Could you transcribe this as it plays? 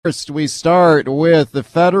First, we start with the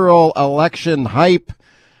federal election hype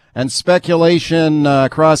and speculation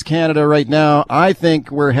across Canada right now. I think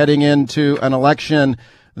we're heading into an election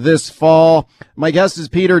this fall. My guest is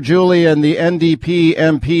Peter Julian, the NDP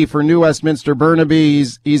MP for New Westminster Burnaby.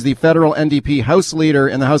 He's the federal NDP House Leader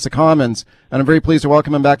in the House of Commons, and I'm very pleased to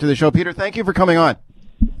welcome him back to the show. Peter, thank you for coming on.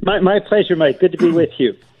 My pleasure, Mike. Good to be with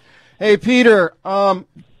you. Hey, Peter,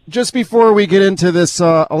 just before we get into this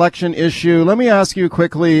election issue, let me ask you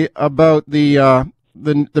quickly about the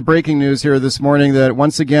breaking news here this morning that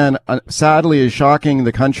once again, sadly, is shocking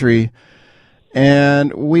the country.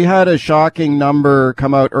 And we had a shocking number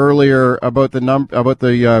come out earlier about the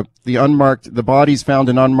bodies found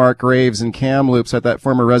in unmarked graves in Kamloops at that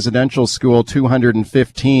former residential school,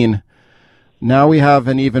 215. Now we have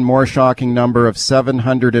an even more shocking number of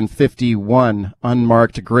 751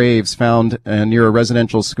 unmarked graves found near a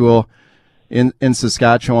residential school in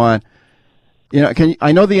Saskatchewan. You know,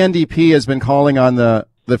 I know the NDP has been calling on the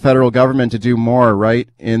federal government to do more, right,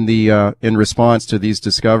 in response to these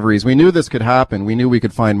discoveries. We knew this could happen. We knew we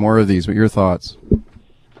could find more of these. What are your thoughts?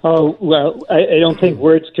 Oh, well, I don't think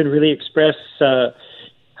words can really express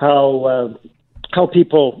how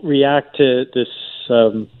people react to this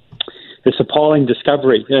appalling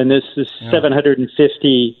discovery. And this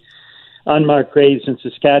 750 unmarked graves in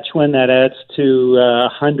Saskatchewan. That adds to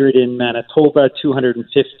 100 in Manitoba,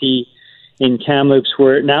 250 in Kamloops.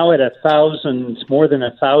 We're now at more than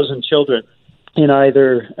 1,000 children in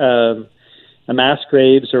either mass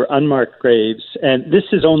graves or unmarked graves. And this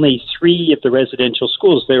is only 3 of the residential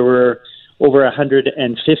schools. There were over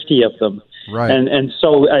 150 of them. Right. And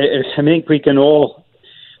so I think we can all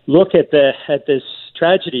look at this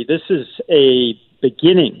tragedy. This is a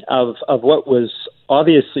beginning of what was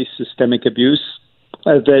obviously systemic abuse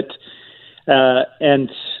and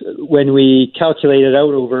when we calculated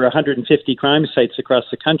out over 150 crime sites across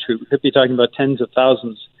the country, we could be talking about tens of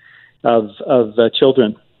thousands of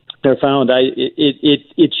children that are found.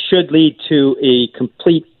 It should lead to a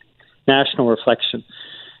complete national reflection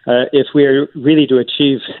if we are really to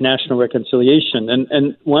achieve national reconciliation.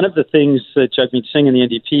 And one of the things that Jagmeet Singh and the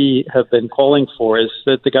NDP have been calling for is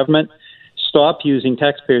that the government stop using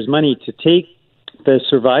taxpayers' money to take the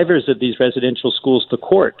survivors of these residential schools to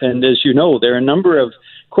court. And as you know, there are a number of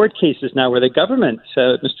court cases now where the government,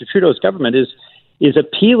 Mr. Trudeau's government, is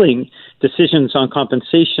appealing decisions on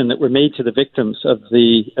compensation that were made to the victims of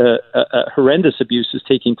the horrendous abuses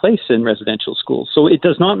taking place in residential schools. So it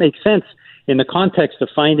does not make sense in the context of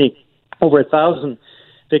finding over 1,000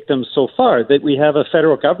 victims so far that we have a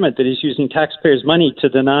federal government that is using taxpayers' money to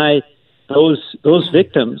deny those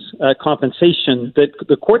victims compensation that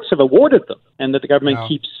the courts have awarded them, and that the government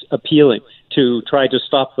keeps appealing to try to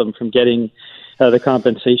stop them from getting the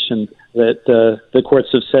compensation that the courts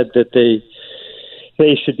have said that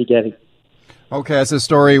they should be getting. Okay, that's a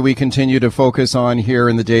story we continue to focus on here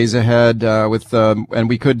in the days ahead. And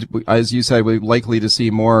we could, as you said, we're likely to see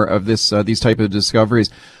more of these type of discoveries.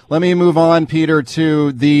 Let me move on, Peter,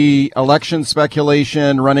 to the election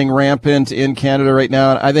speculation running rampant in Canada right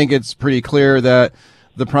now. I think it's pretty clear that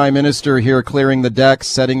the Prime Minister here clearing the decks,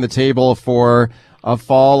 setting the table for a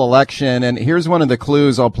fall election. And here's one of the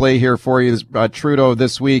clues I'll play here for you. Trudeau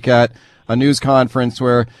this week at a news conference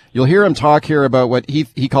where you'll hear him talk here about what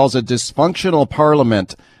he calls a dysfunctional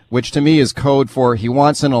parliament, which to me is code for he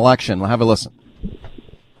wants an election. We'll have a listen.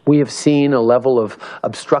 We have seen a level of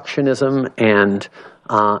obstructionism and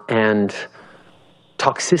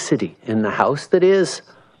toxicity in the House that is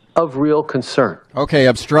of real concern. Okay,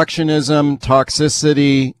 obstructionism,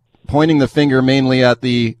 toxicity, pointing the finger mainly at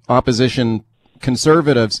the opposition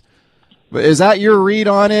Conservatives. Is that your read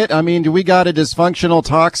on it? I mean, do we got a dysfunctional,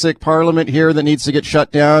 toxic parliament here that needs to get shut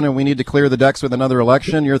down and we need to clear the decks with another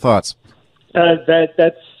election? Your thoughts?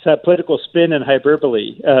 That's political spin and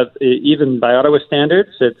hyperbole. Even by Ottawa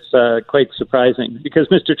standards, it's quite surprising because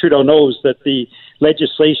Mr. Trudeau knows that the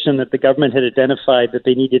legislation that the government had identified that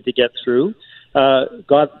they needed to get through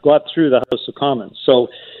got through the House of Commons. So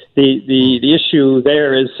the issue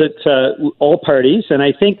there is that all parties, and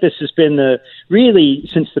I think this has been really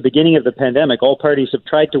since the beginning of the pandemic, all parties have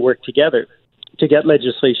tried to work together to get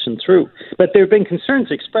legislation through. But there have been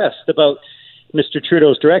concerns expressed about Mr.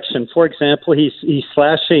 Trudeau's direction. For example, he's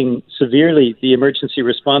slashing severely the emergency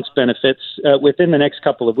response benefits within the next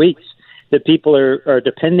couple of weeks that people are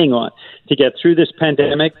depending on to get through this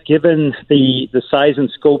pandemic, given the size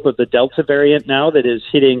and scope of the Delta variant now that is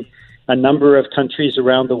hitting a number of countries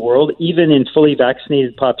around the world, even in fully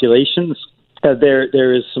vaccinated populations.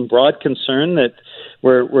 There is some broad concern that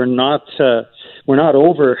we're not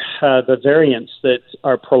over the variants that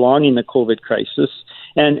are prolonging the COVID crisis.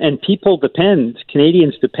 And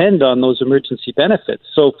Canadians depend on those emergency benefits.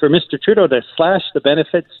 So for Mr. Trudeau to slash the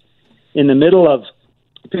benefits in the middle of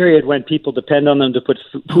a period when people depend on them to put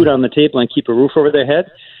food on the table and keep a roof over their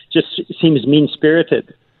head just seems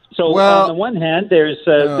mean-spirited. So on the one hand, there's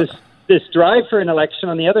this drive for an election.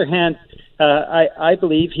 On the other hand, I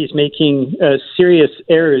believe he's making serious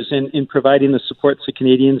errors in providing the supports that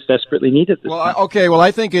Canadians desperately need at this time. Okay. Well,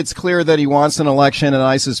 I think it's clear that he wants an election, and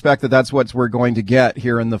I suspect that that's what we're going to get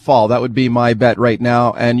here in the fall. That would be my bet right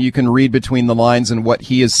now. And you can read between the lines and what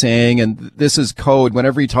he is saying. And this is code.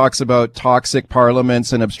 Whenever he talks about toxic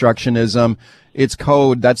parliaments and obstructionism, it's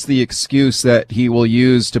code. That's the excuse that he will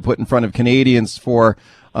use to put in front of Canadians for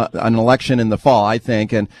an election in the fall, I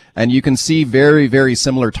think. And you can see very, very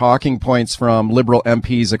similar talking points from Liberal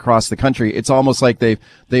MPs across the country. It's almost like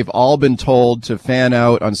they've all been told to fan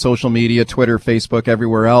out on social media, Twitter, Facebook,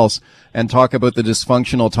 everywhere else, and talk about the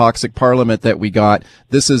dysfunctional, toxic parliament that we got.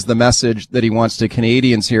 This is the message that he wants to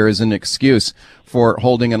Canadians here as an excuse for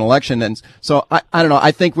holding an election. And so I don't know.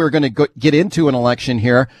 I think we're going to get into an election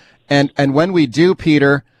here. And when we do,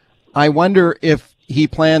 Peter, I wonder if he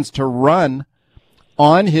plans to run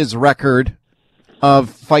on his record of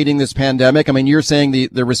fighting this pandemic. I mean, you're saying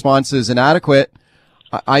the response is inadequate.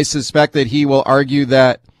 I suspect that he will argue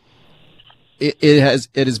that it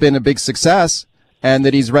has been a big success and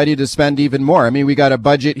that he's ready to spend even more. I mean, we got a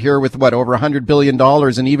budget here with over $100 billion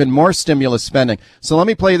and even more stimulus spending. So let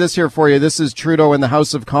me play this here for you. This is Trudeau in the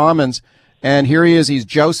House of Commons. And here he is. He's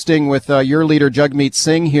jousting with your leader, Jagmeet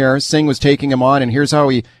Singh here. Singh was taking him on. And here's how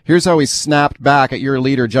he snapped back at your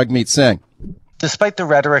leader, Jagmeet Singh. Despite the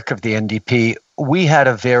rhetoric of the NDP, we had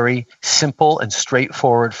a very simple and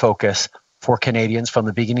straightforward focus for Canadians from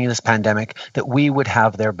the beginning of this pandemic that we would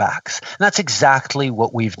have their backs. And that's exactly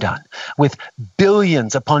what we've done with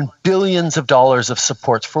billions upon billions of dollars of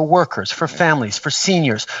supports for workers, for families, for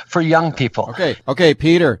seniors, for young people. Okay,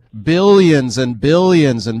 Peter, billions and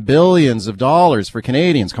billions and billions of dollars for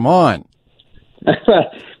Canadians. Come on.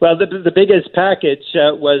 Well, the biggest package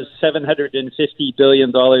was $750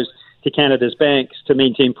 billion to Canada's banks to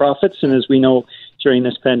maintain profits. And as we know, during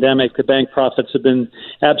this pandemic, the bank profits have been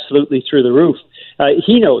absolutely through the roof.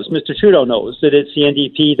 He knows, Mr. Trudeau knows, that it's the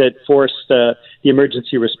NDP that forced the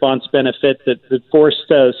emergency response benefit, that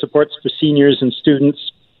forced supports for seniors and students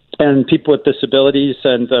and people with disabilities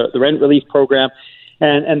and the rent relief program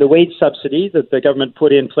and the wage subsidy that the government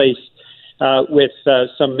put in place with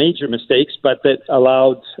some major mistakes, but that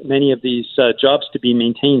allowed many of these jobs to be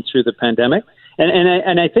maintained through the pandemic.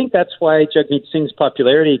 And I think that's why Jagmeet Singh's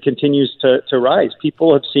popularity continues to rise.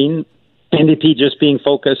 People have seen NDP just being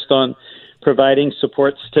focused on providing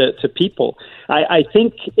supports to people. I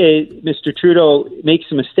think Mr. Trudeau makes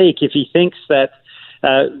a mistake if he thinks that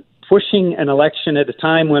pushing an election at a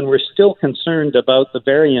time when we're still concerned about the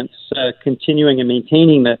variants continuing and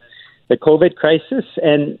maintaining the COVID crisis,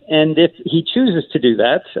 and if he chooses to do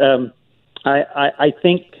that, I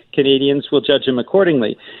think Canadians will judge him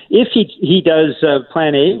accordingly. If he does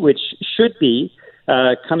Plan A, which should be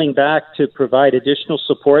coming back to provide additional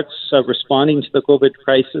supports, responding to the COVID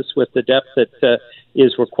crisis with the depth that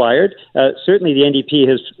is required. Certainly, the NDP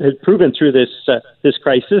has proven through this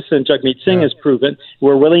crisis, and Jagmeet Singh has proven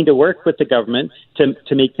we're willing to work with the government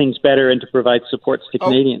to make things better and to provide supports to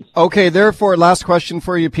Canadians. Okay, therefore, last question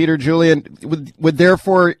for you, Peter Julian. Would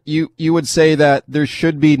therefore you would say that there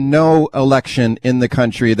should be no election in the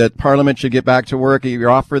country, that Parliament should get back to work? You're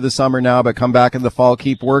off for the summer now, but come back in the fall,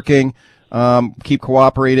 keep working, keep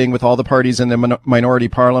cooperating with all the parties in the minority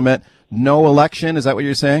Parliament. No election, is that what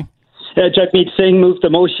you're saying? Jagmeet Singh moved a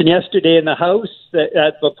motion yesterday in the House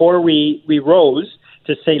before we rose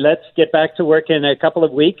to say, let's get back to work in a couple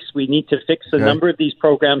of weeks. We need to fix a number of these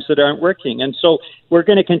programs that aren't working. And so we're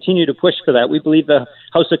going to continue to push for that. We believe the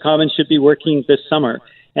House of Commons should be working this summer.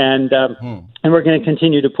 And we're going to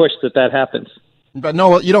continue to push that happens. But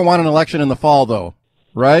no, you don't want an election in the fall, though,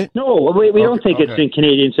 right? No, we don't think it's in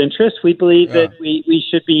Canadians' interest. We believe that we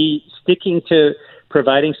should be sticking to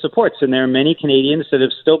providing supports, and there are many Canadians that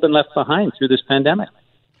have still been left behind through this pandemic.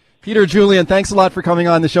 Peter Julian, thanks a lot for coming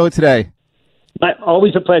on the show today.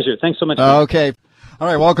 Always a pleasure. Thanks so much. Okay. All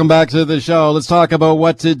right, welcome back to the show. Let's talk about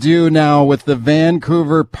what to do now with the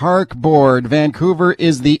Vancouver Park Board. Vancouver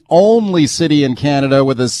is the only city in Canada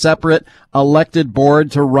with a separate elected board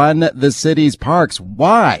to run the city's parks.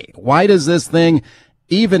 Why? Why does this thing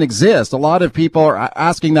even exist? A lot of people are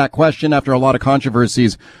asking that question after a lot of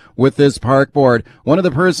controversies with this park board. One of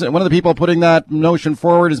the people putting that notion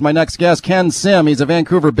forward is my next guest, Ken Sim. He's a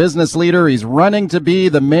Vancouver business leader. He's running to be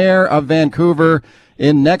the mayor of Vancouver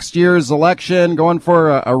in next year's election, going for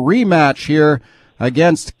a rematch here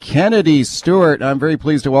against Kennedy Stewart. I'm very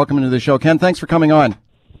pleased to welcome him to the show. Ken, thanks for coming on.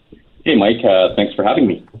 Hey, Mike. Thanks for having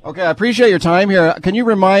me. Okay, I appreciate your time here. Can you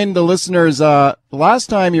remind the listeners, last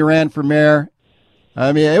time you ran for mayor,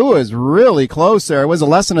 I mean, it was really close there. It was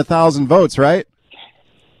less than 1,000 votes, right?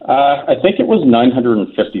 I think it was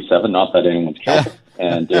 957, not that anyone's counting.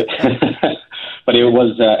 And but it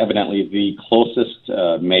was evidently the closest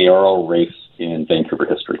mayoral race in Vancouver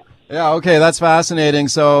history. Yeah, okay, that's fascinating.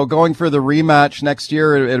 So going for the rematch next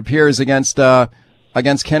year, it appears, against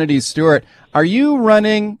Kennedy Stewart. Are you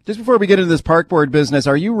running, just before we get into this park board business,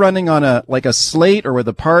 are you running on a slate or with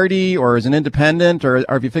a party or as an independent, or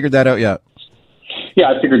have you figured that out yet? Yeah,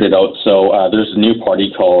 I figured it out. So there's a new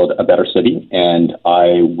party called A Better City, and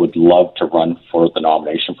I would love to run for the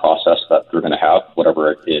nomination process that they're going to have,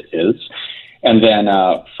 whatever it is. And then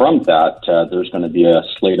from that, there's going to be a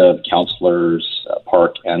slate of councillors,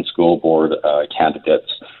 park and school board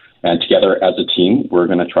candidates. And together as a team, we're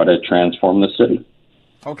going to try to transform the city.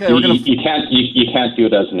 Okay, you can't do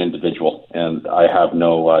it as an individual, and I have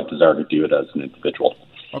no desire to do it as an individual.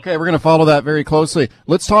 Okay, we're going to follow that very closely.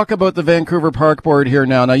 Let's talk about the Vancouver Park Board here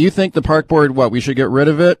now. Now, you think the Park Board, we should get rid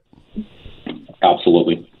of it?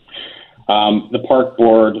 Absolutely. The Park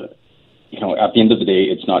Board, at the end of the day,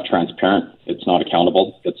 it's not transparent, it's not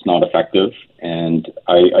accountable, it's not effective, and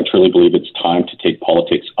I truly believe it's time to take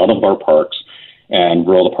politics out of our parks and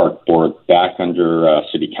roll the Park Board back under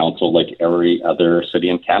City Council like every other city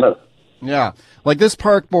in Canada. Yeah, like this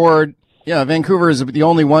Park Board. Yeah, Vancouver is the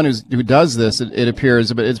only one who does this, it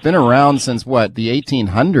appears, but it's been around since, the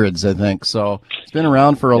 1800s, I think. So it's been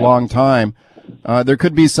around for a long time. Do you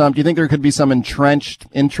think there could be some entrenched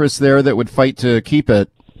interest there that would fight to keep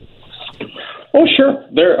it? Oh, sure.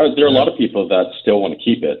 There are a lot of people that still want to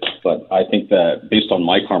keep it, but I think that based on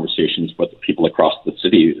my conversations with people across the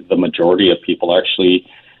city, the majority of people actually,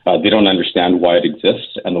 they don't understand why it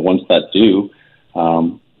exists, and the ones that do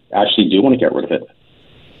actually do want to get rid of it.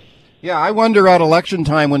 Yeah, I wonder at election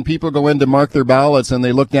time when people go in to mark their ballots and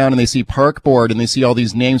they look down and they see Park Board and they see all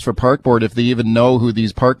these names for Park Board, if they even know who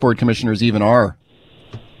these Park Board commissioners even are.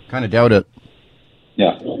 Kind of doubt it.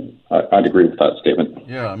 Yeah, I'd agree with that statement.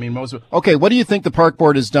 Yeah, I mean, okay, what do you think the Park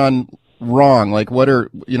Board has done wrong? Like, what are,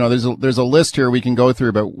 there's a list here we can go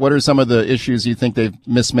through, but what are some of the issues you think they've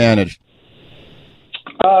mismanaged?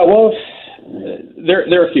 Well,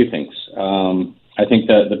 there are a few things. I think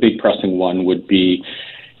the big pressing one would be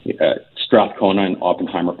Strathcona and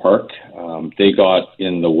Oppenheimer Park. They got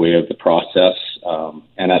in the way of the process,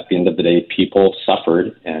 and at the end of the day, people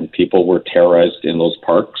suffered and people were terrorized in those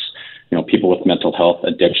parks. People with mental health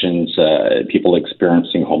addictions, people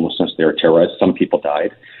experiencing homelessness, they were terrorized. Some people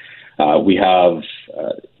died. We have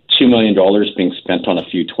 $2 million being spent on a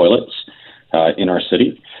few toilets in our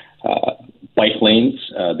city. Bike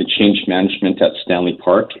lanes, the change management at Stanley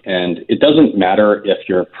Park, and it doesn't matter if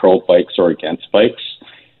you're pro bikes or against bikes.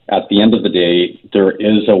 At the end of the day, there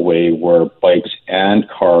is a way where bikes and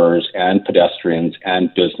cars and pedestrians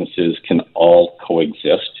and businesses can all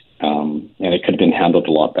coexist, and it could have been handled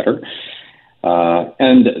a lot better.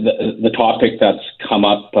 And the topic that's come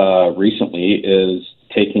up recently is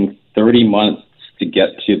taking 30 months to get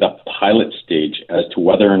to the pilot stage as to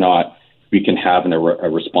whether or not we can have a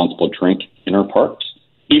responsible drink in our parks.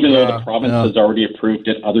 Even though the province has already approved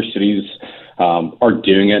it, other cities are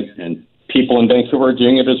doing it, and people in Vancouver are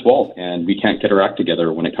doing it as well, and we can't get our act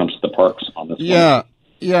together when it comes to the parks on this one.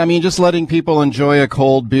 Yeah, I mean, just letting people enjoy a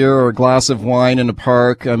cold beer or a glass of wine in a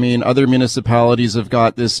park. I mean, other municipalities have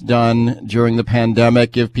got this done during the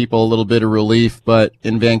pandemic, give people a little bit of relief, but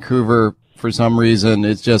in Vancouver, for some reason,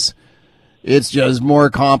 it's just more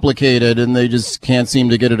complicated, and they just can't seem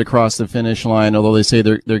to get it across the finish line, although they say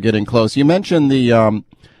they're getting close. You mentioned the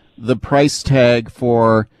price tag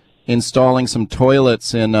for installing some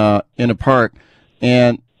toilets in a park,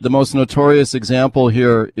 and the most notorious example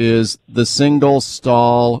here is the single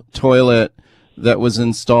stall toilet that was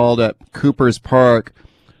installed at Cooper's Park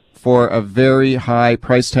for a very high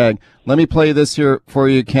price tag. Let me play this here for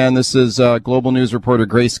you, Ken. This is Global News reporter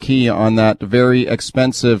Grace Key on that very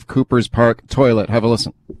expensive Cooper's Park toilet. Have a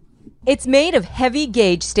listen. It's made of heavy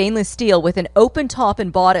gauge stainless steel with an open top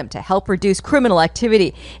and bottom to help reduce criminal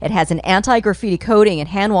activity. It has an anti-graffiti coating and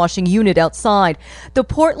hand washing unit outside. The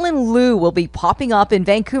Portland Loo will be popping up in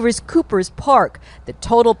Vancouver's Cooper's Park. The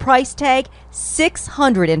total price tag,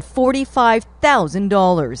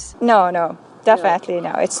 $645,000. No. Definitely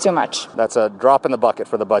no, it's too much. That's a drop in the bucket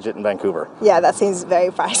for the budget in Vancouver. Yeah, that seems very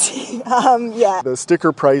pricey. Yeah. The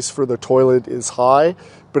sticker price for the toilet is high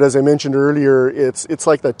But as I mentioned earlier, it's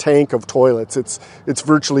like the tank of toilets. It's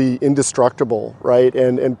virtually indestructible, right?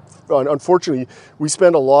 And unfortunately, we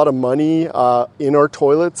spend a lot of money in our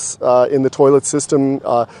toilets, in the toilet system,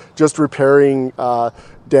 just repairing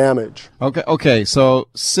damage. Okay. So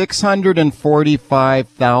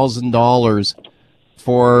 $645,000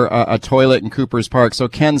 for a toilet in Cooper's Park. So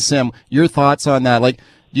Ken Sim, your thoughts on that? Like,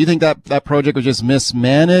 do you think that project was just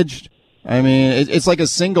mismanaged? I mean, it's like a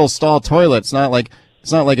single stall toilet. It's not like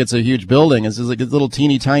it's a huge building. It's just like a little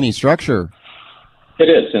teeny tiny structure. It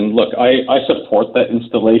is, and look, I support the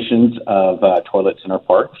installations of toilets in our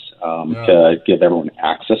parks to give everyone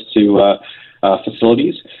access to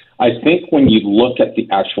facilities. I think when you look at the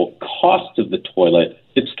actual cost of the toilet,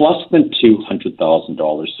 it's less than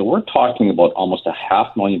 $200,000. So we're talking about almost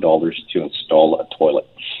 $500,000 to install a toilet.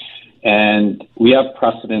 And we have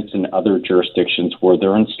precedents in other jurisdictions where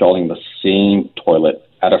they're installing the same toilet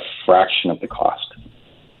at a fraction of the cost.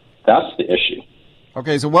 That's the issue.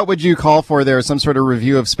 Okay, so what would you call for there? Some sort of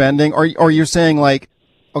review of spending? Or you're saying like,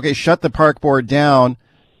 okay, shut the park board down,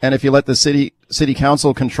 and if you let the city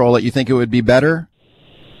council control it, you think it would be better?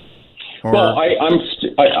 Or... Well, I'm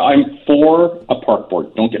for a park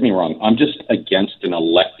board. Don't get me wrong. I'm just against an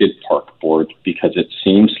elected park board because it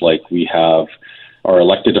seems like we have our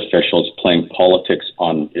elected officials playing politics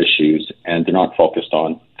on issues, and they're not focused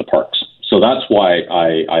on the parks. So that's why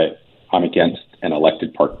I'm against an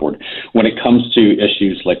elected park board. When it comes to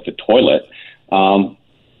issues like the toilet, why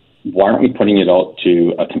aren't we putting it out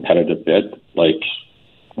to a competitive bid? Like,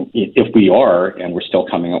 if we are, and we're still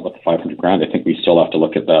coming up with $500,000, I think we still have to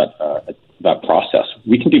look at that process.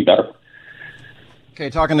 We can do better.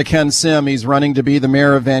 Okay, talking to Ken Sim, he's running to be the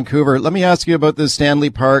mayor of Vancouver. Let me ask you about the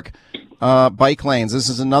Stanley Park bike lanes. This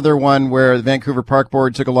is another one where the Vancouver Park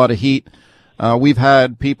Board took a lot of heat. We've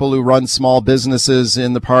had people who run small businesses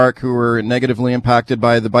in the park who were negatively impacted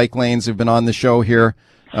by the bike lanes who've been on the show here,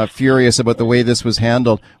 furious about the way this was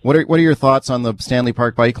handled. What are your thoughts on the Stanley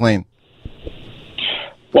Park bike lane?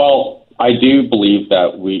 Well, I do believe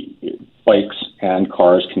that bikes and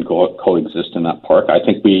cars can coexist in that park. I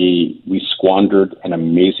think we squandered an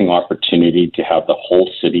amazing opportunity to have the whole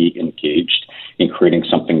city engaged in creating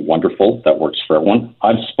something wonderful that works for everyone.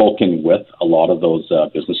 I've spoken with a lot of those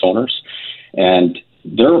business owners, and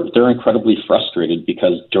they're incredibly frustrated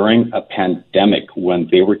because during a pandemic when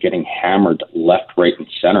they were getting hammered left, right, and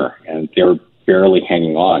center, and they're barely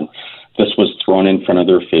hanging on, this was thrown in front of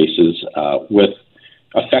their faces with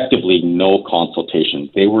effectively no consultation.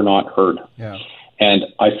 They were not heard. Yeah. And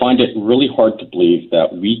I find it really hard to believe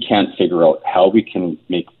that we can't figure out how we can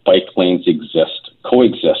make bike lanes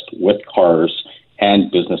coexist with cars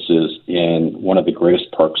and businesses in one of the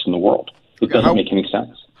greatest parks in the world. It doesn't make any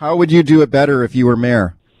sense. How would you do it better if you were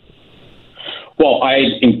mayor? Well,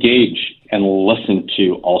 I'd engage and listen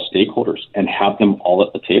to all stakeholders and have them all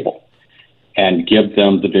at the table and give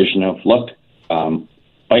them the vision of, look,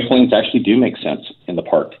 bike lanes actually do make sense in the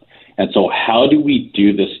park. And so how do we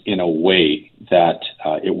do this in a way that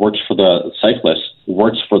it works for the cyclists,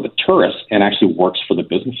 works for the tourists, and actually works for the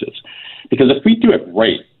businesses? Because if we do it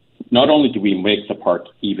right, not only do we make the park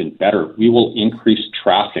even better, we will increase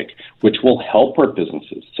traffic, which will help our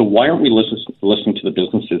businesses. So why aren't we listening to the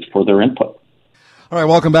businesses for their input? All right,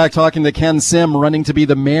 welcome back. Talking to Ken Sim, running to be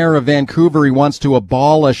the mayor of Vancouver. He wants to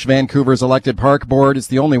abolish Vancouver's elected park board. It's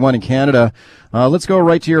the only one in Canada. Let's go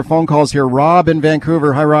right to your phone calls here. Rob in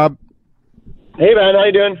Vancouver. Hi, Rob. Hey, man. How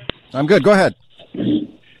you doing? I'm good. Go ahead.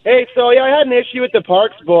 Hey, so I had an issue with the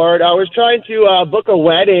Parks Board. I was trying to book a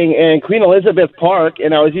wedding in Queen Elizabeth Park,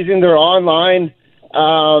 and I was using their online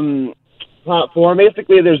platform.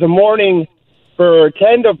 Basically, there's a morning for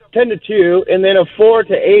 10 to 2, and then a 4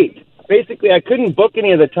 to 8. Basically, I couldn't book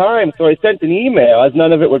any of the time, so I sent an email as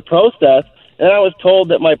none of it would process, and I was told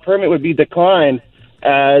that my permit would be declined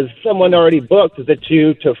as someone already booked the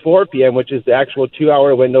 2 to 4 p.m., which is the actual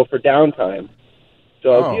 2-hour window for downtime.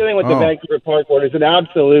 So dealing with the Vancouver Park Board is an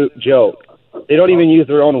absolute joke. They don't even use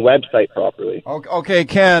their own website properly. Okay,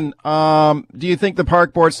 Ken, do you think the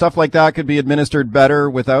park board, stuff like that, could be administered better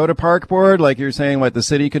without a park board? Like you're saying, the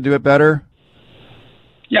city could do it better?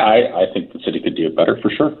 Yeah, I think the city could do it better for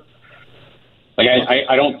sure. Like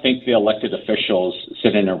I don't think the elected officials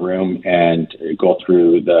sit in a room and go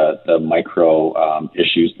through the micro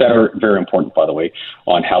issues that are very important, by the way,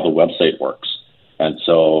 on how the website works. And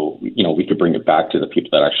so, we could bring it back to the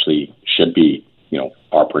people that actually should be,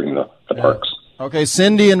 operating the parks. Okay,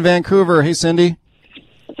 Cindy in Vancouver. Hey, Cindy.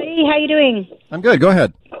 Hey, how you doing? I'm good. Go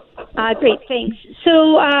ahead. Great, thanks.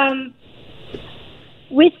 So,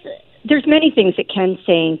 with there's many things that Ken's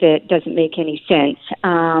saying that doesn't make any sense.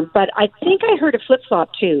 But I think I heard a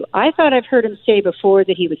flip-flop, too. I thought I've heard him say before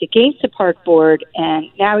that he was against the park board, and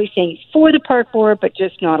now he's saying he's for the park board, but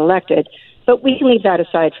just not elected. But we can leave that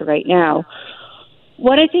aside for right now.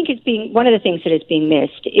 What I think is one of the things that is being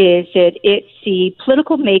missed is that it's the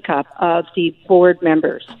political makeup of the board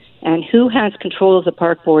members and who has control of the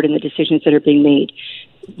park board and the decisions that are being made.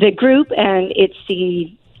 The group and it's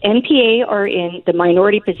the NPA are in the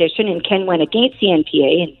minority position, and Ken went against the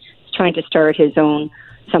NPA and is trying to start his own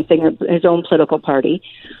political party.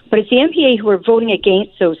 But it's the NPA who are voting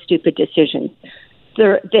against those stupid decisions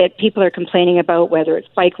that people are complaining about, whether it's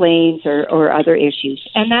bike lanes or other issues.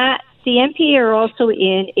 And that the NPA are also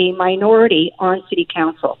in a minority on city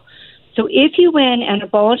council. So if you went and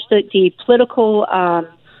abolished the political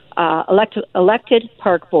elected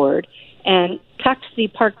park board and tucked the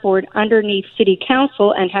park board underneath city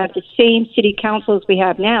council and have the same city council as we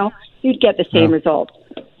have now, you'd get the same result.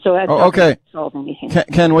 So that's not going to solve anything.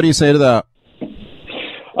 Ken, what do you say to that?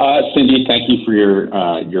 Cindy, thank you for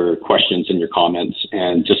your questions and your comments.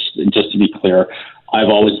 And just to be clear, I've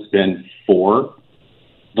always been for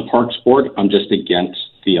the Parks Board. I'm just against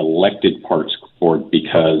the elected Parks Board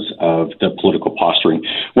because of the political posturing.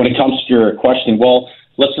 When it comes to your question, well,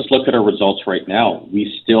 let's just look at our results right now.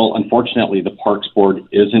 We still, unfortunately, the Parks Board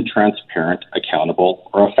isn't transparent, accountable,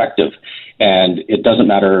 or effective. And it doesn't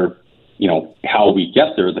matter, how we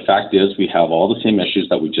get there. The fact is we have all the same issues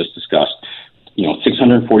that we just discussed.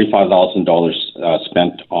 $645,000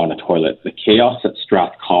 spent on a toilet. The chaos at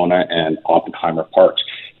Strathcona and Oppenheimer Parks.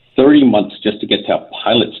 30 months just to get to a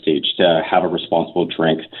pilot stage to have a responsible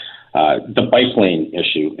drink. The bike lane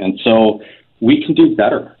issue. And so we can do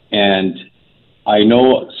better. And I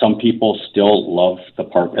know some people still love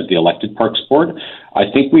the elected Parks Board.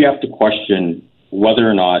 I think we have to question whether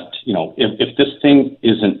or not, if this thing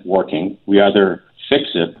isn't working, we either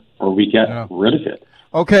fix it or we get rid of it.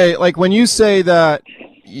 Okay, like when you say that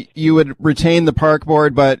you would retain the park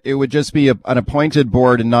board, but it would just be an appointed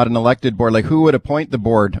board and not an elected board, like who would appoint the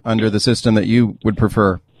board under the system that you would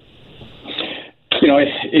prefer?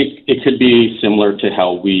 It could be similar to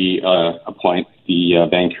how we appoint the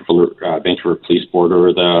Vancouver Police Board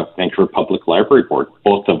or the Vancouver Public Library Board,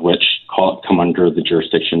 both of which come under the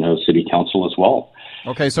jurisdiction of City Council as well.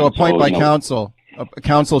 Okay, so appoint by council.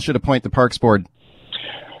 Council should appoint the Parks Board.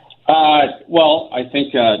 Well, I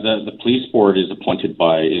think the police board is appointed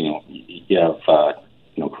by, you have,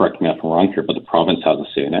 correct me if I'm wrong here, but the province has a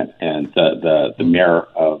say in it, and the mayor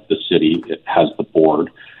of the city has the board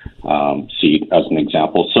seat as an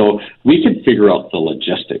example. So we could figure out the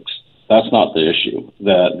logistics. That's not the issue.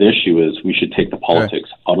 The issue is we should take the politics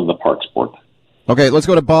out of the Parks Board. Okay, let's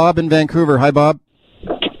go to Bob in Vancouver. Hi, Bob.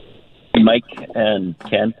 Mike and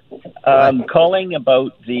Ken. I'm calling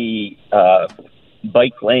about the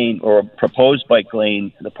bike lane or proposed bike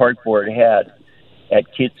lane the park board had at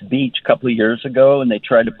Kitts Beach a couple of years ago, and they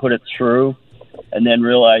tried to put it through and then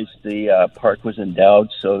realized the park was endowed,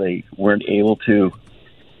 so they weren't able to.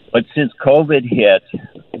 But since COVID hit,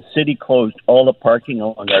 the city closed all the parking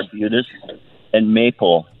along Arbutus and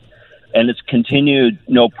Maple, and it's continued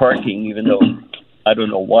no parking, even though I don't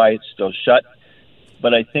know why it's still shut.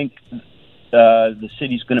 But I think the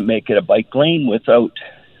city's going to make it a bike lane without,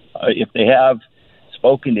 if they have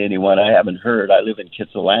spoken to anyone, I haven't heard. I live in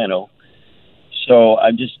Kitsilano. So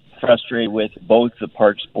I'm just frustrated with both the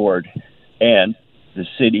Parks Board and the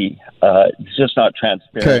city. It's just not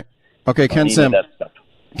transparent. Okay, Ken Sim.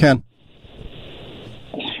 Ken,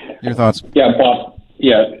 your thoughts? Yeah,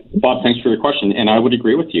 Bob, thanks for the question. And I would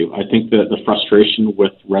agree with you. I think that the frustration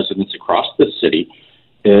with residents across the city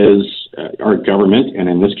is our government, and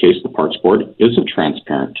in this case, the Parks Board, isn't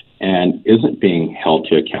transparent and isn't being held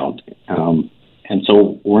to account. And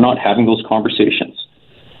so we're not having those conversations.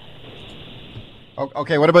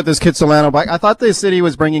 Okay, what about this Kitsilano bike? I thought the city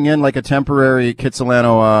was bringing in like a temporary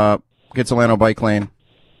Kitsilano bike lane.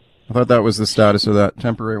 I thought that was the status of that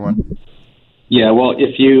temporary one. Yeah, well,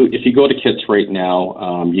 if you go to Kitts right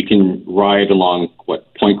now, you can ride along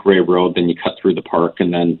Point Grey Road, then you cut through the park,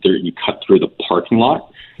 and then you cut through the parking lot.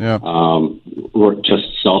 Yeah.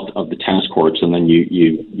 Just south of the tennis courts, and then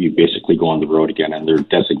you basically go on the road again, and they're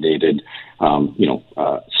designated,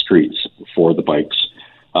 streets for the bikes.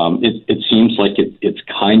 It seems like it's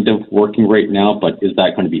kind of working right now, but is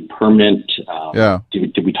that going to be permanent?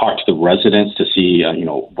 Did we talk to the residents to see,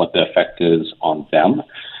 what the effect is on them?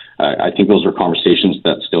 I think those are conversations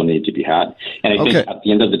that still need to be had. And I think at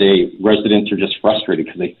the end of the day, residents are just frustrated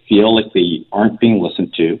because they feel like they aren't being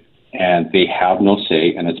listened to and they have no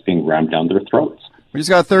say, and it's being rammed down their throats. We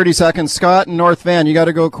just got 30 seconds. Scott in North Van, you got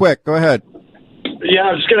to go quick. Go ahead. Yeah,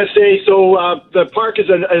 I was just going to say, so the park is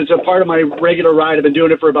a part of my regular ride. I've been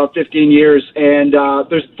doing it for about 15 years, and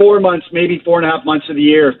there's 4 months, maybe 4.5 months of the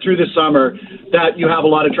year through the summer that you have a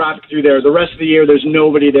lot of traffic through there. The rest of the year, there's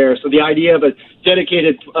nobody there. So the idea of a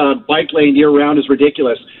dedicated bike lane year-round is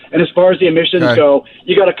ridiculous. And as far as the emissions go,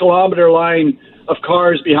 you got a kilometer line of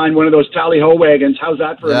cars behind one of those tally-ho wagons. How's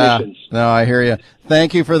that for emissions? No, I hear you.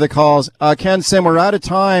 Thank you for the calls. Ken, Sim, we're out of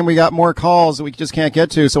time. We got more calls that we just can't get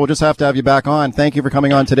to, so we'll just have to have you back on. Thank you for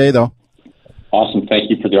coming on today, though. Awesome. Thank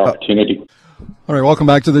you for the opportunity. All right, welcome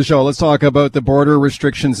back to the show. Let's talk about the border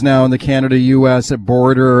restrictions now in the Canada-U.S.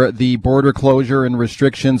 border. The border closure and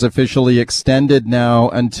restrictions officially extended now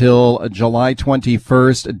until July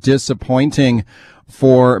 21st. Disappointing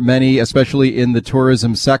for many, especially in the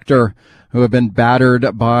tourism sector, who have been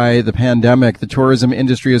battered by the pandemic. The Tourism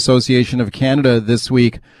Industry Association of Canada this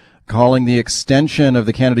week calling the extension of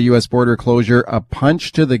the Canada-U.S. border closure a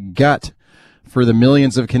punch to the gut for the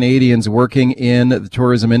millions of Canadians working in the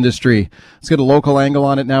tourism industry. Let's get a local angle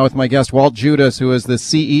on it now with my guest, Walt Judas, who is the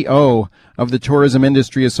CEO of the Tourism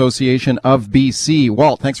Industry Association of BC.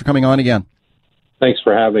 Walt, thanks for coming on again. Thanks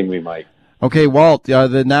for having me, Mike. Okay, Walt,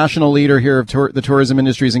 the national leader here of the tourism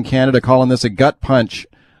industries in Canada, calling this a gut punch.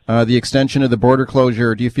 The extension of the border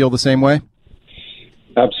closure. Do you feel the same way?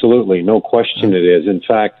 Absolutely. No question it is. In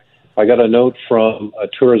fact, I got a note from a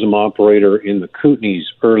tourism operator in the Kootenays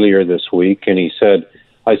earlier this week, and he said,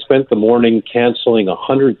 I spent the morning canceling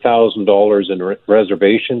 $100,000 in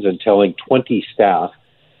reservations and telling 20 staff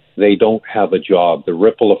they don't have a job. The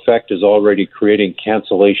ripple effect is already creating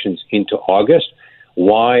cancellations into August.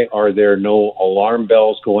 Why are there no alarm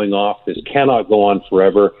bells going off? This cannot go on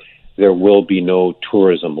forever. There will be no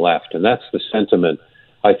tourism left. And that's the sentiment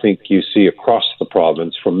I think you see across the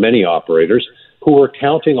province from many operators who are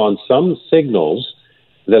counting on some signals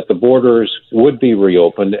that the borders would be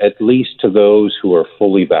reopened, at least to those who are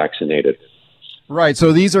fully vaccinated. Right.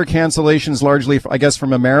 So these are cancellations largely, I guess,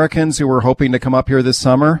 from Americans who were hoping to come up here this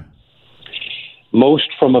summer? Most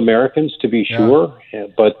from Americans, to be sure,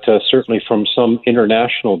 but certainly from some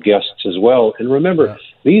international guests as well. And remember,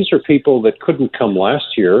 these are people that couldn't come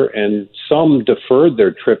last year, and some deferred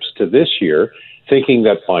their trips to this year, thinking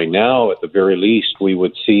that by now, at the very least, we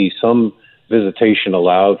would see some visitation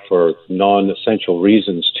allowed for non-essential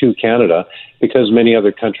reasons to Canada, because many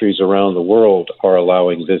other countries around the world are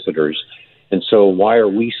allowing visitors. And so why are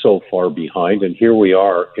we so far behind? And here we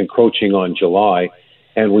are encroaching on July,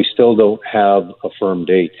 and we still don't have a firm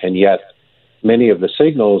date. And yet many of the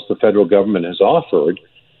signals the federal government has offered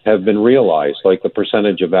have been realized, like the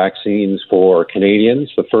percentage of vaccines for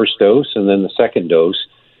Canadians, the first dose and then the second dose.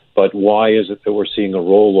 But why is it that we're seeing a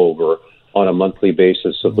rollover on a monthly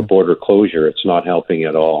basis of the border closure? It's not helping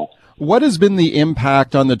at all. What has been the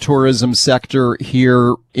impact on the tourism sector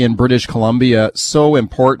here in British Columbia so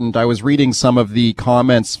important? I was reading some of the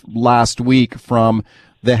comments last week from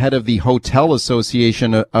the head of the Hotel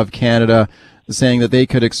Association of Canada saying that they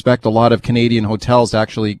could expect a lot of Canadian hotels to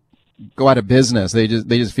actually go out of business. They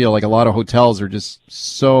just feel like a lot of hotels are just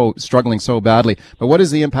so struggling so badly. But what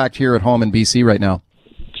is the impact here at home in BC right now?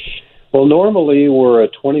 Well, normally we're a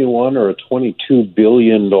 $21 or a $22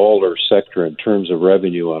 billion sector in terms of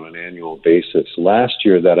revenue on an annual basis. Last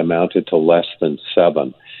year, that amounted to less than $7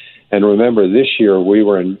 billion. And remember, this year we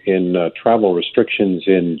were in travel restrictions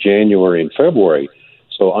in January and February.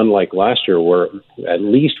 So unlike last year, where at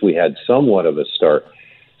least we had somewhat of a start.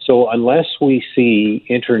 So unless we see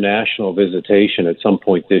international visitation at some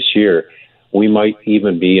point this year, we might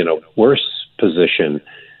even be in a worse position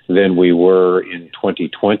than we were in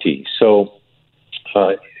 2020. So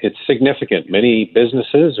it's significant. Many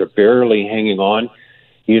businesses are barely hanging on.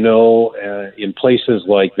 You know, in places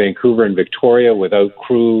like Vancouver and Victoria, without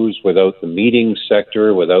cruise, without the meeting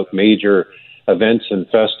sector, without major events and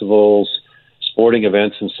festivals, sporting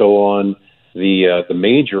events and so on, the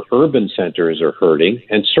major urban centers are hurting.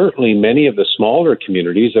 And certainly many of the smaller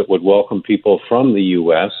communities that would welcome people from the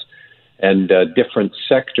U.S. and different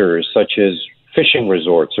sectors such as fishing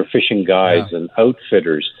resorts or fishing guides and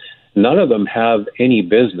outfitters, none of them have any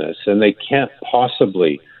business, and they can't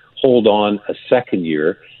possibly hold on a second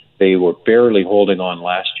year. They were barely holding on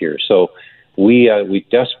last year. So we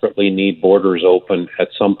desperately need borders open at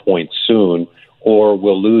some point soon, or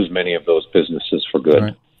we'll lose many of those businesses for good.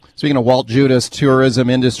 Right. Speaking of Walt Judas, Tourism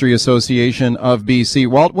Industry Association of BC.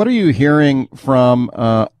 Walt, what are you hearing from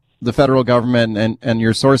the federal government and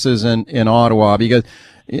your sources in Ottawa? Because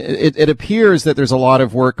it appears that there's a lot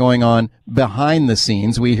of work going on behind the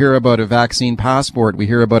scenes. We hear about a vaccine passport. We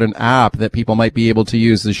hear about an app that people might be able to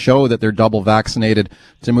use to show that they're double vaccinated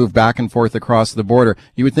to move back and forth across the border.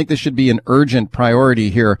 You would think this should be an urgent priority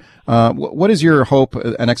here. What is your hope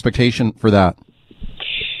and expectation for that?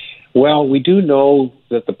 Well, we do know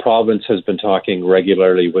that the province has been talking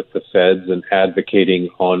regularly with the feds and advocating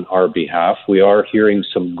on our behalf. We are hearing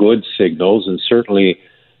some good signals, and certainly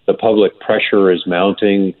the public pressure is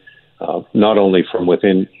mounting, not only from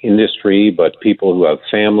within industry, but people who have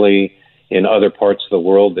family in other parts of the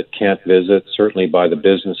world that can't visit, certainly by the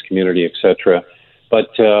business community, etc.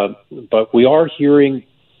 But we are hearing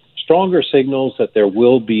stronger signals that there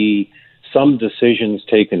will be some decisions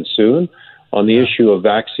taken soon. On the issue of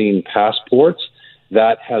vaccine passports,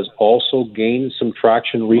 that has also gained some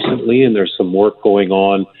traction recently, and there's some work going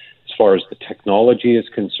on as far as the technology is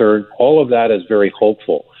concerned. All of that is very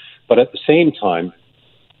hopeful. But at the same time,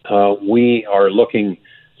 we are looking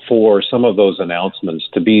for some of those announcements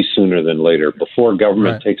to be sooner than later, before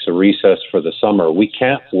government takes a recess for the summer. We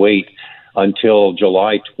can't wait until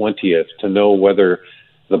July 20th to know whether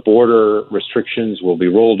the border restrictions will be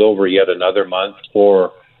rolled over yet another month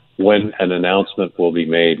or when an announcement will be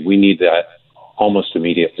made. We need that almost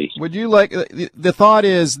immediately. Would you like, the thought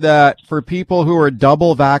is that for people who are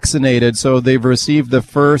double vaccinated, so they've received the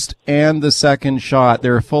first and the second shot,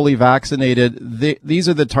 they're fully vaccinated, these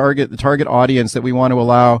are the target audience that we want to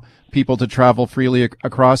allow people to travel freely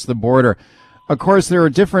across the border. Of course, there are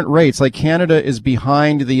different rates. Like Canada is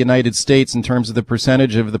behind the United States in terms of the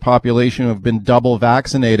percentage of the population who have been double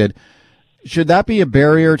vaccinated. Should that be a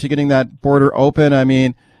barrier to getting that border open? I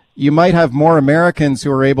mean, you might have more Americans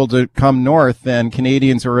who are able to come north than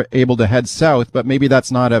Canadians who are able to head south, but maybe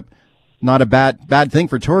that's not a bad thing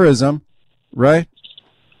for tourism, right?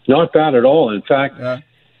 Not bad at all. In fact,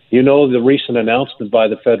 you know, the recent announcement by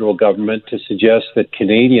the federal government to suggest that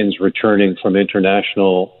Canadians returning from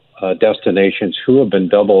international destinations who have been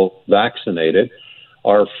double vaccinated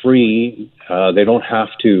are free. They don't have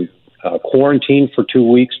to quarantine for 2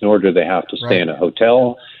 weeks, nor do they have to stay in a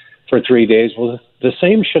hotel for 3 days. Well, the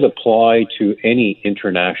same should apply to any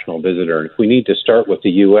international visitor. If we need to start with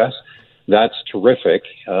the U.S., that's terrific,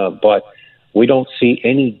 but we don't see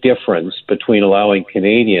any difference between allowing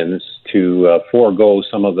Canadians to forego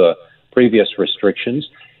some of the previous restrictions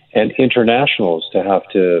and internationals to have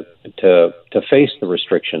to face the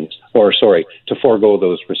restrictions, to forego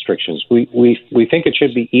those restrictions. We think it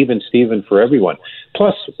should be even, Stephen, for everyone.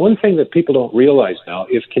 Plus, one thing that people don't realize now,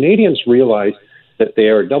 if Canadians realize that they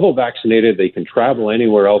are double vaccinated, they can travel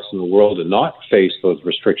anywhere else in the world and not face those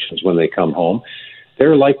restrictions when they come home,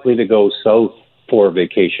 they're likely to go south for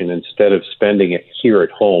vacation instead of spending it here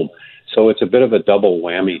at home. So it's a bit of a double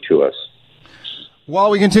whammy to us.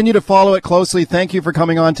 Well, we continue to follow it closely. Thank you for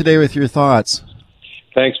coming on today with your thoughts.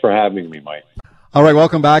 Thanks for having me, Mike. All right,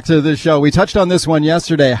 welcome back to the show. We touched on this one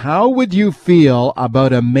yesterday. How would you feel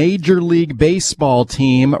about a Major League Baseball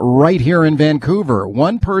team right here in Vancouver?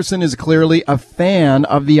 One person is clearly a fan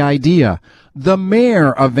of the idea. The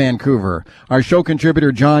Mayor of Vancouver. Our show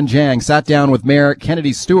contributor John Jang sat down with Mayor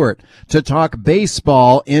Kennedy Stewart to talk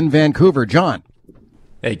baseball in Vancouver. John.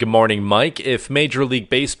 Hey, good morning, Mike. If Major League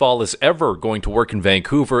Baseball is ever going to work in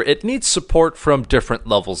Vancouver, it needs support from different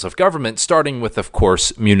levels of government, starting with, of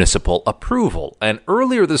course, municipal approval. And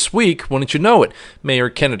earlier this week, wouldn't you know it, Mayor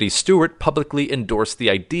Kennedy Stewart publicly endorsed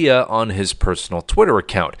the idea on his personal Twitter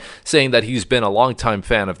account, saying that he's been a longtime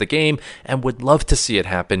fan of the game and would love to see it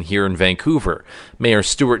happen here in Vancouver. Mayor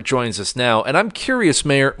Stewart joins us now, and I'm curious,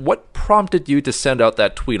 Mayor, what prompted you to send out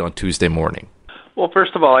that tweet on Tuesday morning? Well,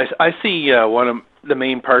 first of all, I see one of the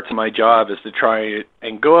main parts of my job is to try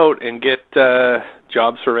and go out and get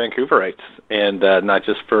jobs for Vancouverites, and not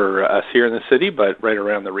just for us here in the city, but right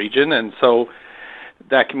around the region. And so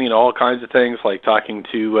that can mean all kinds of things, like talking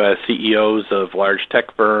to CEOs of large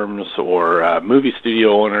tech firms or movie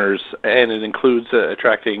studio owners, and it includes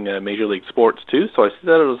attracting Major League Sports too. So I said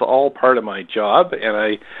that it was all part of my job,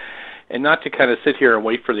 and not to kind of sit here and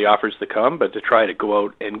wait for the offers to come, but to try to go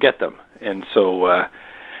out and get them. And so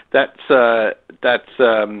that's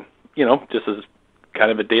just as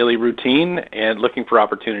kind of a daily routine and looking for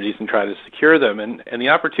opportunities and try to secure them. And the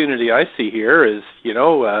opportunity I see here is,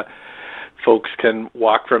 folks can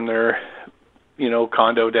walk from their,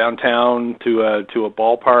 condo downtown to a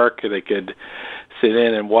ballpark. They could sit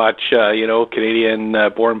in and watch,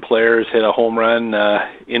 Canadian-born players hit a home run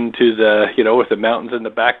into the, with the mountains in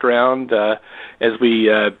the background as we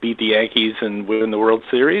beat the Yankees and win the World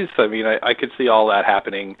Series. I mean, I could see all that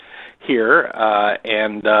happening here,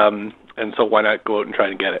 and so why not go out and try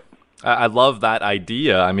and get it? I love that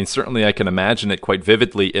idea. I mean, certainly I can imagine it quite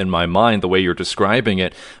vividly in my mind, the way you're describing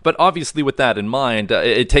it. But obviously with that in mind,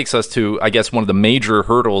 it takes us to, I guess, one of the major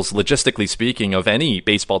hurdles, logistically speaking, of any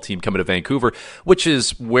baseball team coming to Vancouver, which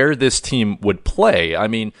is where this team would play. I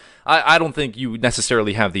mean, I don't think you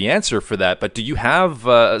necessarily have the answer for that, but do you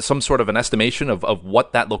have some sort of an estimation of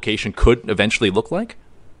what that location could eventually look like?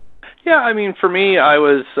 Yeah, I mean, for me, I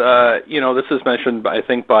was, this was mentioned, I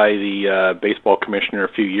think, by the baseball commissioner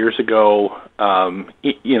a few years ago,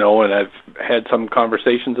 and I've had some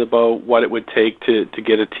conversations about what it would take to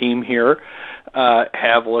get a team here.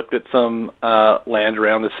 Have looked at some land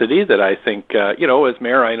around the city that I think, as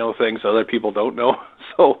mayor, I know things other people don't know.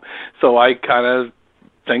 So I kind of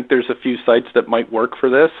think there's a few sites that might work for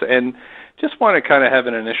this, and just want to kind of have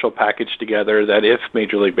an initial package together that if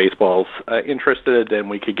Major League Baseball's interested, then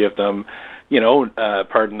we could give them,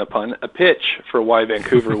 pardon the pun, a pitch for why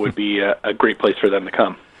Vancouver would be a great place for them to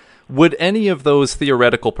come. Would any of those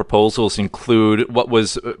theoretical proposals include what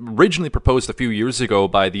was originally proposed a few years ago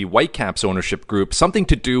by the Whitecaps ownership group, something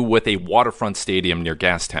to do with a waterfront stadium near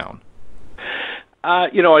Gastown?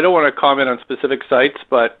 I don't want to comment on specific sites,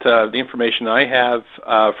 but the information I have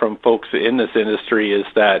from folks in this industry is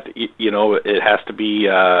that, it has to be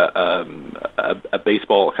a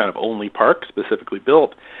baseball kind of only park specifically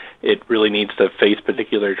built. It really needs to face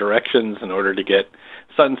particular directions in order to get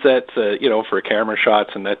sunsets, for camera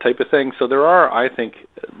shots and that type of thing. So there are, I think,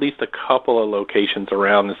 at least a couple of locations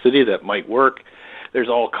around the city that might work. There's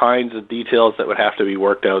all kinds of details that would have to be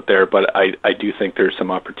worked out there, but I do think there's some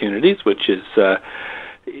opportunities, which is, so,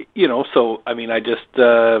 I mean,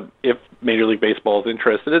 if Major League Baseball is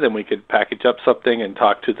interested, then we could package up something and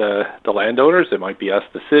talk to the landowners. It might be us,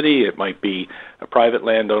 the city. It might be a private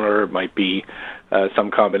landowner. It might be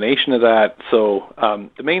some combination of that. So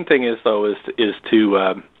the main thing is, though, is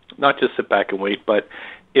to not just sit back and wait, but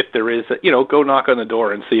if there is, go knock on the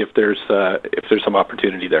door and see if there's some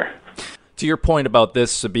opportunity there. To your point about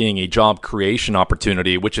this being a job creation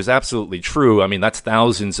opportunity, which is absolutely true. I mean, that's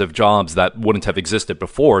thousands of jobs that wouldn't have existed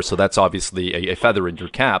before, so that's obviously a feather in your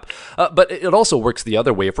cap. But it also works the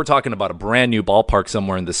other way. If we're talking about a brand new ballpark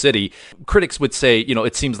somewhere in the city, critics would say,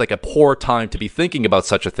 it seems like a poor time to be thinking about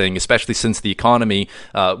such a thing, especially since the economy,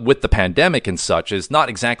 with the pandemic and such, is not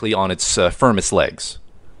exactly on its firmest legs.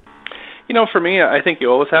 For me, I think you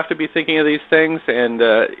always have to be thinking of these things, and,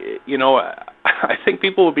 I think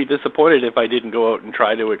people would be disappointed if I didn't go out and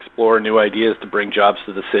try to explore new ideas to bring jobs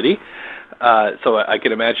to the city. So I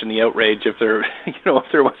can imagine the outrage if there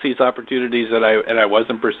was these opportunities and I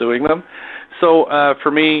wasn't pursuing them. So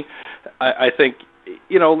for me, I think,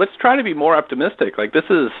 let's try to be more optimistic. Like, this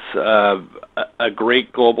is a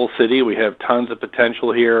great global city. We have tons of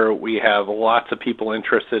potential here. We have lots of people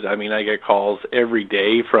interested. I mean, I get calls every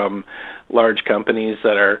day from large companies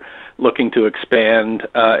that are looking to expand,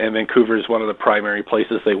 and Vancouver is one of the primary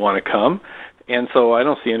places they want to come. And so I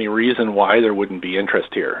don't see any reason why there wouldn't be interest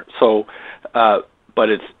here. So, but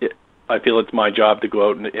I feel it's my job to go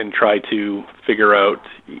out and try to figure out,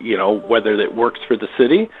 whether that works for the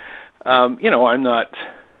city.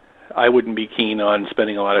 I wouldn't be keen on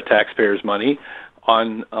spending a lot of taxpayers' money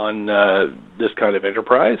on this kind of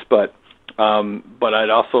enterprise, but I'd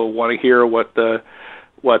also want to hear what the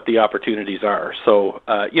opportunities are. So,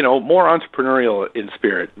 more entrepreneurial in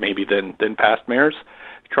spirit maybe than past mayors,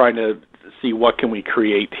 trying to see what can we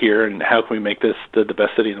create here and how can we make this the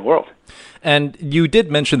best city in the world. And you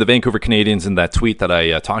did mention the Vancouver Canadians in that tweet that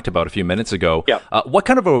I talked about a few minutes ago. Yeah. What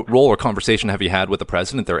kind of a role or conversation have you had with the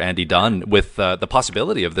president there, Andy Dunn, with the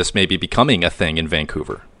possibility of this maybe becoming a thing in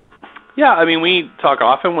Vancouver? Yeah, I mean, we talk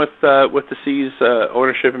often with the C's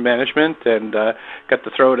ownership and management, and got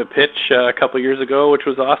to throw out a pitch a couple of years ago, which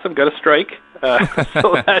was awesome. Got a strike,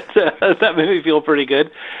 so that made me feel pretty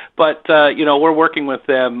good. But we're working with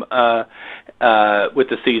them with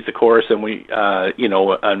the C's, of course, and we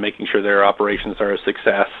on making sure their operations are a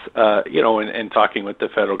success. And talking with the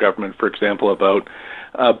federal government, for example, about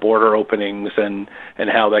border openings and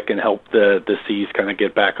how that can help the C's kind of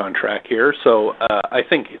get back on track here. So I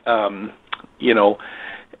think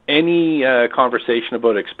any conversation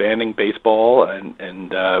about expanding baseball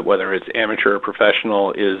and whether it's amateur or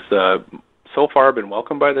professional is so far been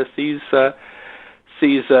welcomed by the C's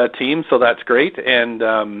team. So that's great, and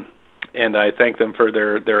I thank them for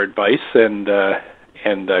their advice and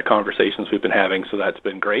conversations we've been having. So that's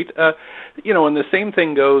been great. And the same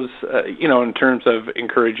thing goes, in terms of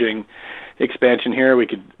encouraging expansion here. We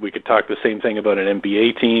could talk the same thing about an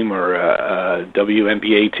NBA team or a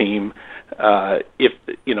WNBA team.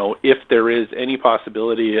 If there is any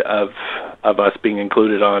possibility of us being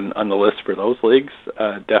included on the list for those leagues,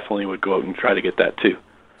 definitely would go out and try to get that too.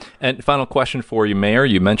 And final question for you, Mayor.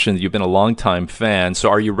 You mentioned you've been a longtime fan. So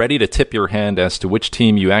are you ready to tip your hand as to which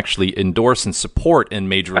team you actually endorse and support in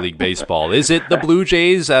Major League Baseball? Is it the Blue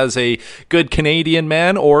Jays as a good Canadian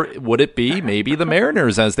man, or would it be maybe the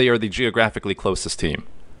Mariners as they are the geographically closest team?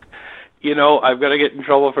 You know, I've got to get in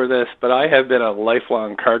trouble for this, but I have been a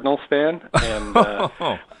lifelong Cardinals fan, and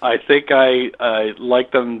I think I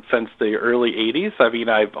like them since the early 80s. I mean,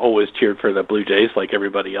 I've always cheered for the Blue Jays like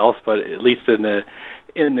everybody else, but at least in the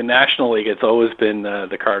National League, it's always been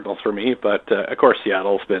the Cardinals for me. But, of course,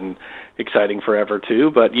 Seattle's been exciting forever,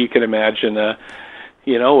 too. But you can imagine, a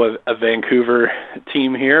Vancouver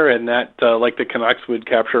team here, and that, like the Canucks, would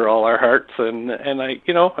capture all our hearts. And I,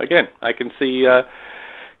 again, I can see...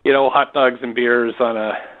 hot dogs and beers on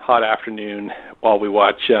a hot afternoon while we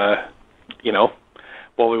watch, the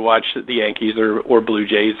Yankees or Blue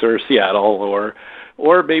Jays or Seattle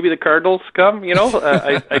or maybe the Cardinals come.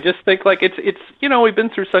 I just think like it's we've been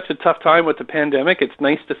through such a tough time with the pandemic. It's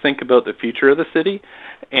nice to think about the future of the city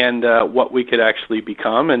and what we could actually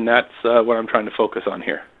become, and that's what I'm trying to focus on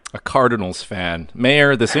here. A Cardinals fan.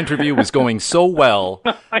 Mayor, this interview was going so well,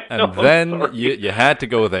 and then you had to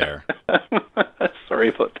go there. Sorry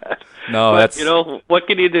about that. No, but, that's... what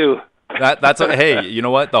can you do? Hey, you know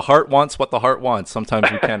what? The heart wants what the heart wants.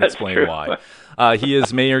 Sometimes we can't explain true. why. He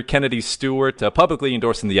is Mayor Kennedy Stewart, publicly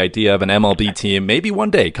endorsing the idea of an MLB team maybe one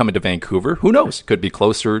day coming to Vancouver. Who knows? Could be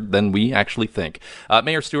closer than we actually think.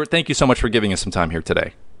 Mayor Stewart, thank you so much for giving us some time here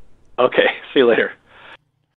today. Okay, see you later.